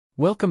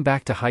Welcome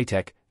back to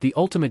HiTEC, the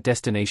ultimate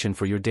destination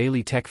for your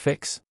daily tech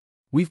fix.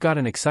 We've got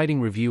an exciting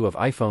review of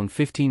iPhone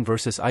 15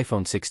 versus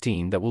iPhone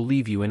 16 that will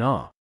leave you in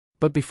awe.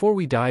 But before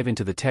we dive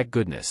into the tech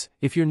goodness,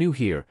 if you're new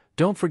here,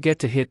 don't forget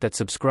to hit that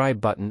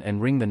subscribe button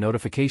and ring the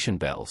notification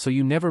bell so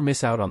you never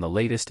miss out on the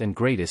latest and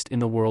greatest in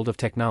the world of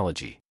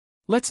technology.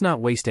 Let's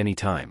not waste any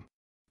time.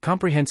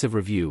 Comprehensive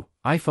review,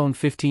 iPhone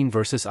 15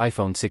 versus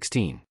iPhone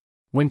 16.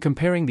 When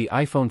comparing the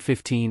iPhone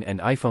 15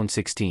 and iPhone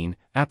 16,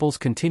 Apple's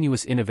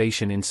continuous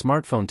innovation in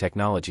smartphone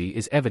technology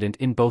is evident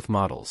in both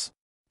models.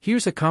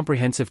 Here's a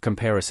comprehensive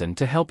comparison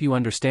to help you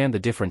understand the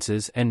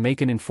differences and make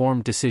an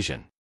informed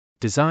decision.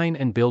 Design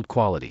and build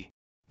quality.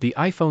 The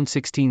iPhone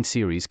 16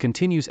 series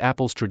continues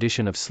Apple's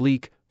tradition of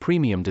sleek,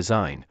 premium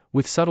design,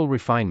 with subtle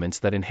refinements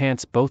that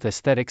enhance both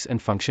aesthetics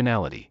and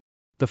functionality.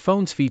 The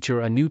phones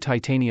feature a new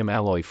titanium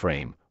alloy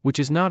frame, which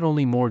is not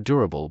only more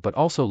durable but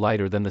also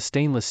lighter than the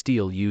stainless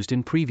steel used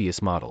in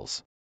previous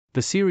models.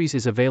 The series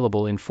is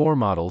available in 4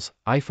 models: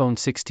 iPhone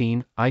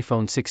 16,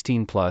 iPhone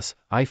 16 Plus,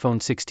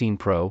 iPhone 16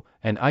 Pro,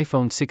 and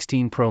iPhone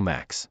 16 Pro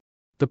Max.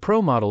 The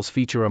Pro models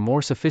feature a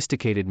more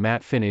sophisticated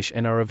matte finish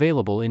and are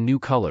available in new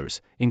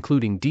colors,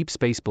 including deep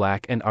space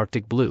black and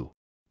Arctic blue.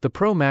 The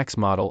Pro Max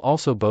model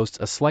also boasts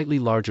a slightly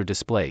larger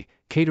display,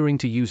 catering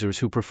to users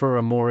who prefer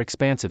a more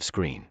expansive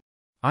screen.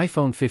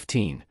 iPhone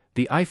 15.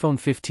 The iPhone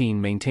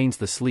 15 maintains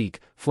the sleek,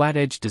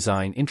 flat-edge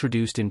design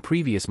introduced in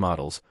previous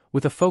models,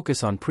 with a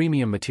focus on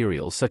premium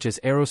materials such as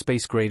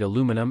aerospace-grade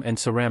aluminum and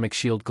ceramic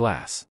shield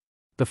glass.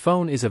 The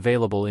phone is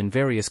available in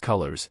various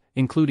colors,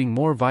 including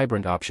more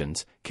vibrant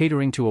options,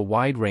 catering to a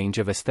wide range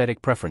of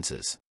aesthetic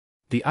preferences.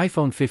 The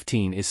iPhone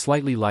 15 is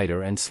slightly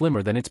lighter and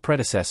slimmer than its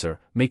predecessor,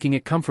 making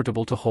it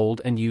comfortable to hold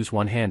and use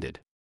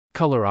one-handed.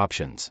 Color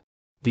options.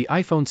 The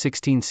iPhone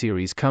 16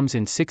 series comes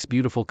in 6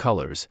 beautiful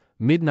colors: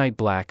 Midnight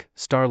Black,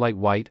 Starlight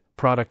White,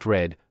 Product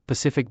Red,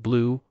 Pacific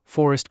Blue,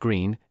 Forest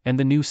Green, and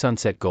the new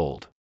Sunset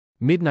Gold.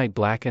 Midnight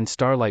Black and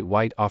Starlight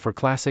White offer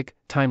classic,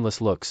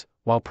 timeless looks,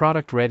 while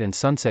Product Red and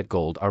Sunset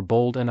Gold are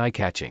bold and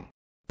eye-catching.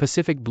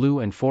 Pacific Blue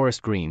and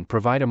Forest Green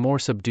provide a more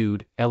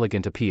subdued,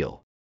 elegant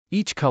appeal.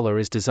 Each color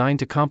is designed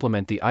to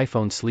complement the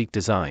iPhone's sleek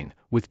design,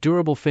 with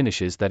durable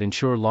finishes that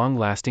ensure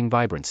long-lasting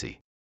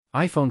vibrancy.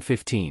 iPhone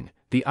 15.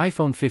 The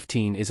iPhone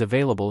 15 is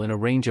available in a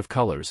range of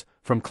colors,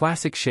 from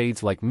classic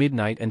shades like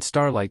Midnight and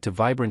Starlight to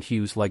vibrant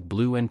hues like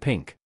blue and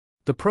pink.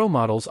 The Pro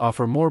models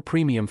offer more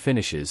premium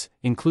finishes,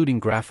 including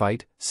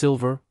graphite,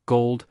 silver,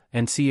 gold,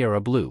 and Sierra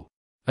blue.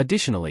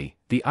 Additionally,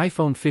 the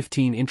iPhone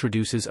 15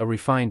 introduces a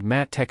refined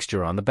matte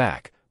texture on the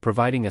back,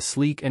 providing a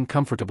sleek and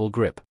comfortable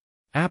grip.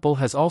 Apple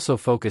has also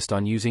focused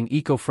on using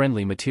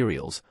eco-friendly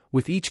materials,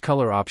 with each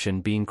color option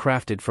being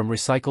crafted from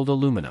recycled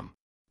aluminum.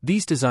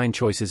 These design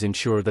choices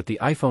ensure that the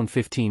iPhone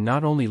 15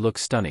 not only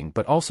looks stunning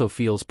but also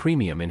feels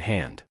premium in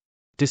hand.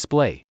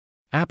 Display.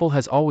 Apple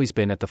has always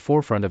been at the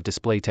forefront of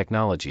display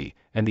technology,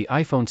 and the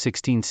iPhone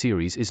 16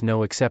 series is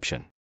no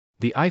exception.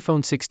 The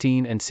iPhone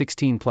 16 and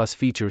 16 Plus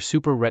feature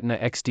Super Retina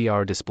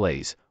XDR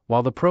displays,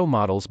 while the Pro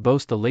models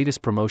boast the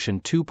latest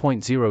Promotion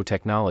 2.0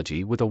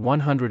 technology with a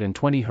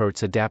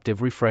 120Hz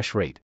adaptive refresh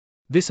rate.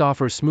 This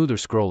offers smoother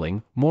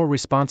scrolling, more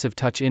responsive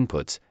touch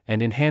inputs,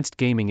 and enhanced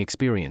gaming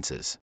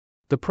experiences.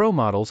 The Pro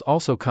models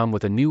also come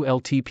with a new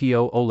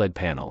LTPO OLED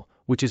panel,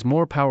 which is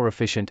more power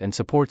efficient and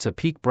supports a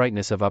peak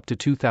brightness of up to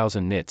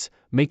 2000 nits,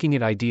 making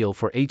it ideal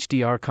for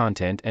HDR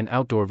content and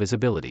outdoor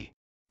visibility.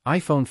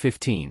 iPhone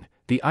 15.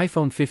 The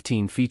iPhone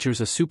 15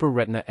 features a Super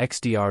Retina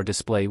XDR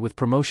display with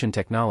Promotion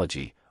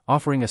technology,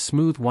 offering a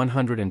smooth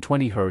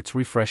 120Hz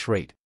refresh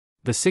rate.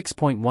 The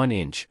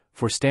 6.1-inch,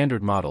 for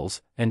standard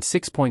models, and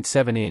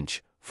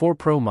 6.7-inch, for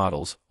Pro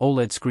models,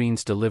 OLED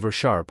screens deliver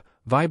sharp,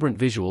 vibrant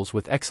visuals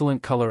with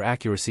excellent color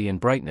accuracy and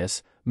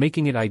brightness,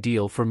 making it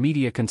ideal for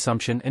media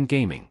consumption and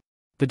gaming.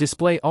 The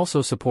display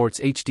also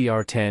supports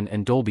HDR10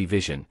 and Dolby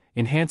Vision,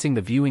 enhancing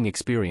the viewing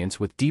experience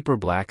with deeper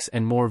blacks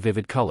and more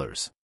vivid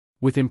colors.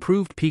 With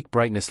improved peak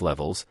brightness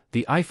levels,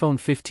 the iPhone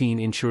 15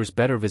 ensures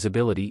better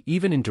visibility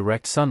even in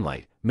direct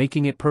sunlight,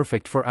 making it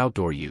perfect for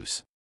outdoor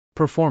use.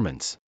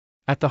 Performance.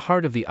 At the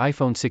heart of the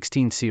iPhone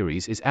 16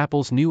 series is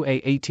Apple's new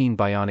A18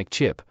 Bionic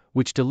chip,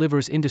 which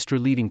delivers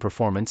industry-leading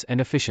performance and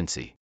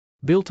efficiency.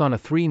 Built on a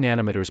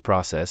 3nm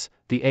process,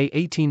 the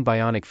A18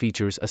 Bionic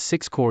features a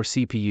 6-core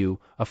CPU,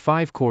 a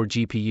 5-core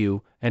GPU,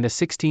 and a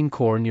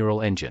 16-core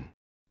neural engine.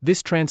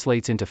 This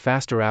translates into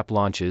faster app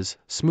launches,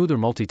 smoother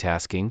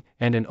multitasking,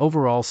 and an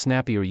overall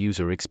snappier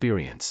user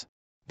experience.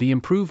 The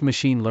improved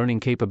machine learning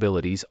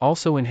capabilities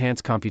also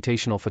enhance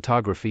computational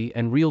photography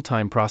and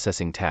real-time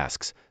processing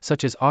tasks,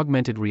 such as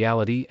augmented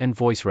reality and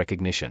voice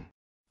recognition.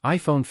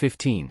 iPhone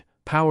 15,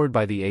 powered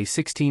by the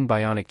A16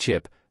 Bionic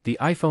chip, the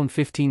iPhone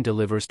 15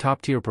 delivers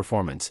top-tier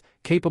performance,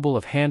 capable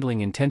of handling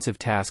intensive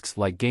tasks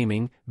like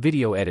gaming,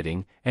 video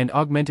editing, and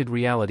augmented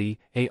reality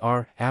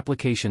 (AR)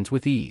 applications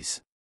with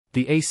ease.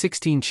 The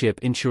A16 chip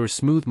ensures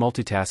smooth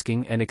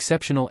multitasking and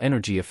exceptional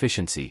energy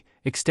efficiency,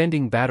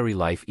 extending battery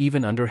life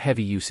even under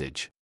heavy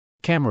usage.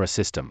 Camera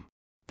system.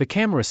 The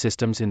camera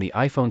systems in the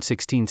iPhone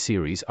 16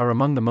 series are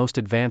among the most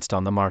advanced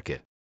on the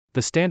market.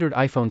 The standard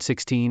iPhone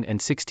 16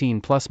 and 16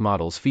 Plus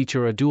models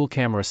feature a dual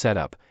camera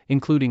setup,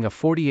 including a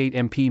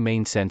 48MP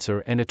main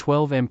sensor and a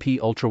 12MP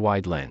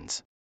ultra-wide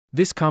lens.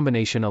 This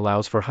combination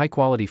allows for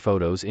high-quality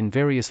photos in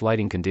various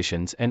lighting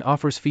conditions and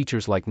offers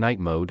features like night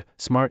mode,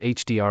 smart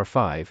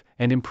HDR5,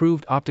 and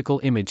improved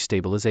optical image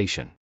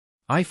stabilization.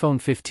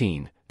 iPhone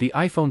 15. The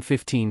iPhone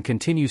 15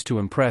 continues to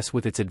impress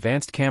with its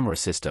advanced camera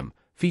system,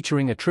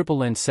 featuring a triple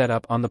lens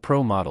setup on the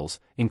Pro models,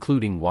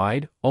 including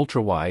wide,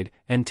 ultra-wide,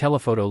 and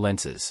telephoto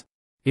lenses.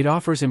 It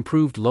offers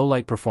improved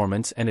low-light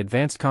performance and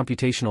advanced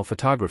computational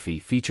photography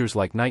features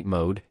like night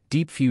mode,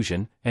 deep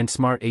fusion, and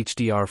smart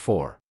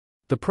HDR4.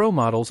 The Pro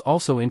models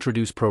also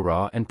introduce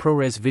ProRAW and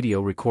ProRes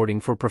video recording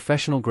for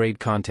professional-grade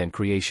content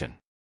creation.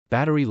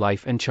 Battery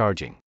life and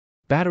charging.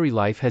 Battery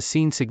life has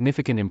seen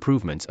significant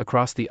improvements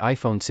across the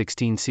iPhone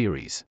 16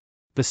 series.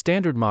 The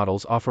standard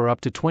models offer up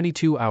to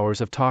 22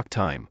 hours of talk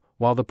time,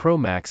 while the Pro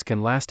Max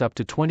can last up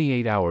to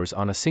 28 hours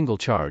on a single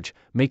charge,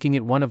 making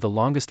it one of the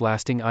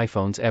longest-lasting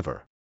iPhones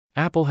ever.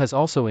 Apple has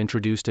also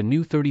introduced a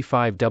new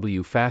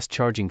 35W fast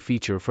charging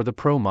feature for the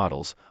Pro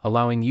models,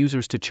 allowing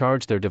users to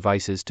charge their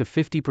devices to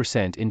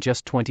 50% in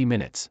just 20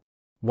 minutes.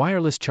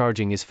 Wireless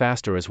charging is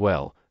faster as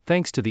well,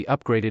 thanks to the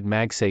upgraded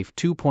MagSafe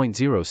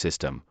 2.0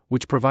 system,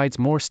 which provides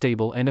more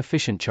stable and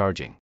efficient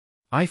charging.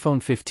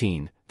 iPhone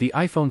 15. The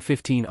iPhone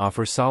 15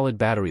 offers solid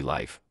battery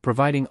life,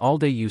 providing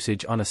all-day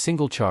usage on a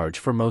single charge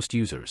for most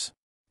users.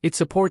 It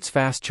supports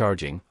fast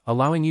charging,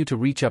 allowing you to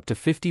reach up to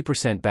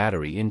 50%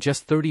 battery in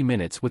just 30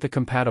 minutes with a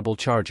compatible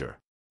charger.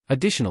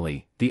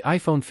 Additionally, the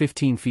iPhone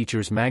 15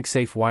 features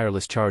MagSafe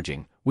wireless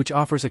charging, which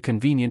offers a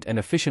convenient and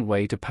efficient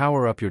way to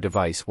power up your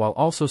device while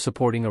also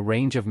supporting a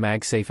range of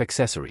MagSafe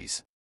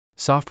accessories.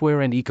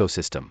 Software and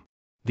ecosystem.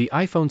 The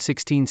iPhone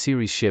 16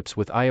 series ships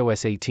with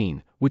iOS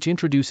 18, which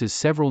introduces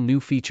several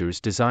new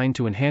features designed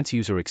to enhance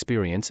user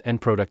experience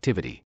and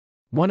productivity.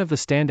 One of the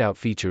standout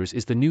features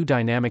is the new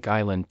Dynamic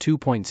Island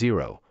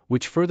 2.0,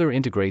 which further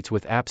integrates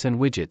with apps and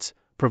widgets,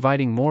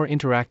 providing more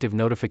interactive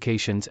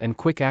notifications and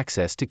quick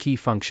access to key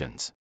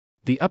functions.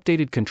 The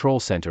updated Control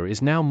Center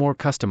is now more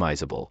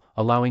customizable,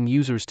 allowing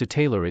users to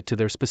tailor it to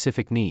their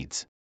specific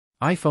needs.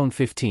 iPhone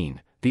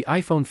 15. The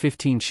iPhone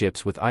 15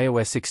 ships with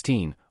iOS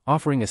 16,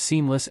 offering a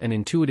seamless and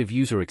intuitive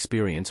user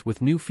experience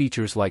with new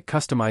features like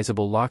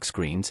customizable lock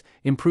screens,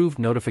 improved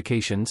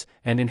notifications,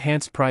 and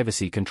enhanced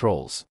privacy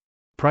controls.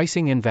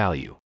 Pricing and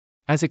value.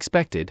 As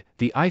expected,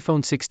 the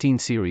iPhone 16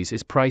 series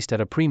is priced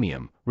at a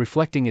premium,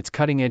 reflecting its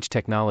cutting-edge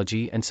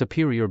technology and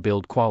superior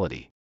build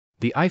quality.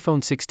 The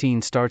iPhone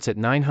 16 starts at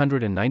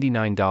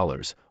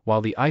 $999,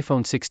 while the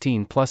iPhone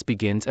 16 Plus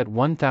begins at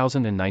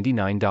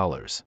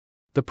 $1,099.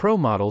 The Pro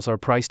models are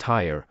priced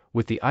higher,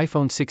 with the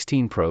iPhone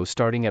 16 Pro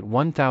starting at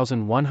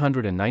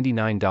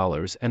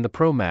 $1,199 and the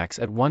Pro Max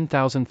at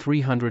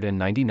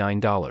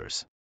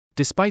 $1,399.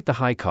 Despite the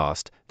high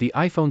cost, the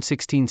iPhone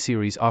 16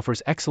 series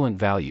offers excellent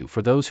value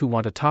for those who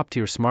want a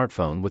top-tier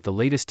smartphone with the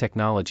latest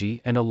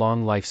technology and a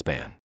long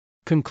lifespan.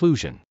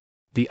 Conclusion.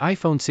 The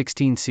iPhone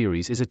 16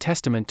 series is a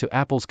testament to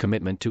Apple's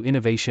commitment to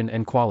innovation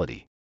and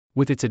quality.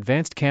 With its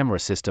advanced camera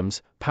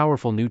systems,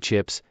 powerful new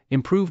chips,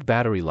 improved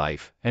battery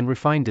life, and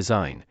refined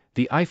design,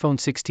 the iPhone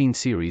 16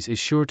 series is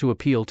sure to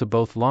appeal to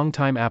both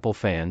longtime Apple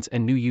fans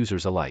and new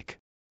users alike.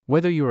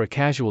 Whether you're a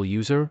casual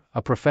user,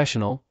 a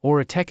professional, or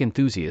a tech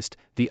enthusiast,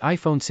 the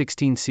iPhone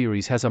 16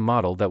 series has a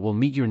model that will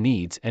meet your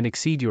needs and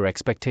exceed your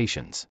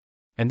expectations.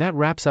 And that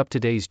wraps up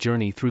today's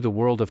journey through the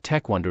world of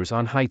tech wonders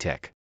on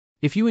HiTEC.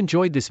 If you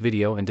enjoyed this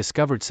video and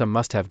discovered some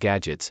must-have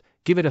gadgets,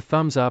 give it a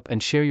thumbs up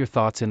and share your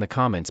thoughts in the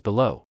comments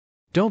below.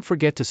 Don't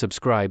forget to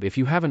subscribe if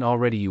you haven't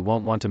already. You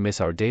won't want to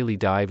miss our daily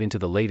dive into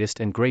the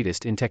latest and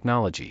greatest in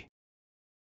technology.